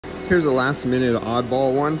Here's a last minute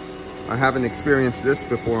oddball one. I haven't experienced this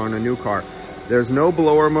before on a new car. There's no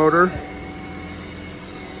blower motor.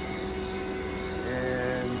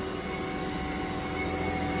 And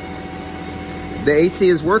the AC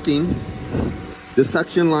is working. The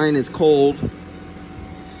suction line is cold.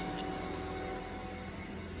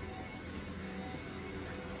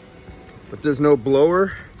 But there's no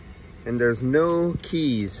blower and there's no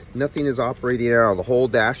keys. Nothing is operating at all. The whole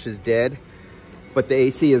dash is dead, but the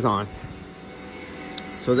AC is on.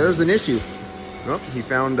 So there's an issue. Oh, he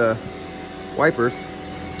found wipers.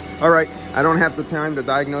 All right, I don't have the time to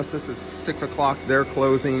diagnose this. It's 6 o'clock, they're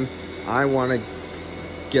closing. I want to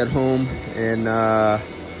get home and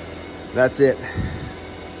that's it.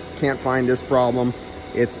 Can't find this problem.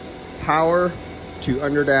 It's power to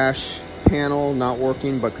underdash panel not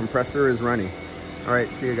working, but compressor is running. All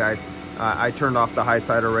right, see you guys. I turned off the high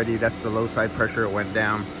side already. That's the low side pressure. It went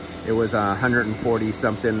down. It was 140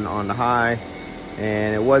 something on the high,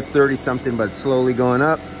 and it was 30 something, but it's slowly going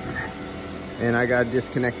up. And I got to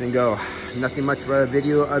disconnect and go. Nothing much about a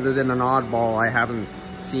video other than an oddball I haven't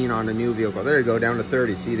seen on a new vehicle. There you go, down to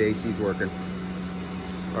 30. See, the AC's working.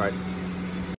 All right.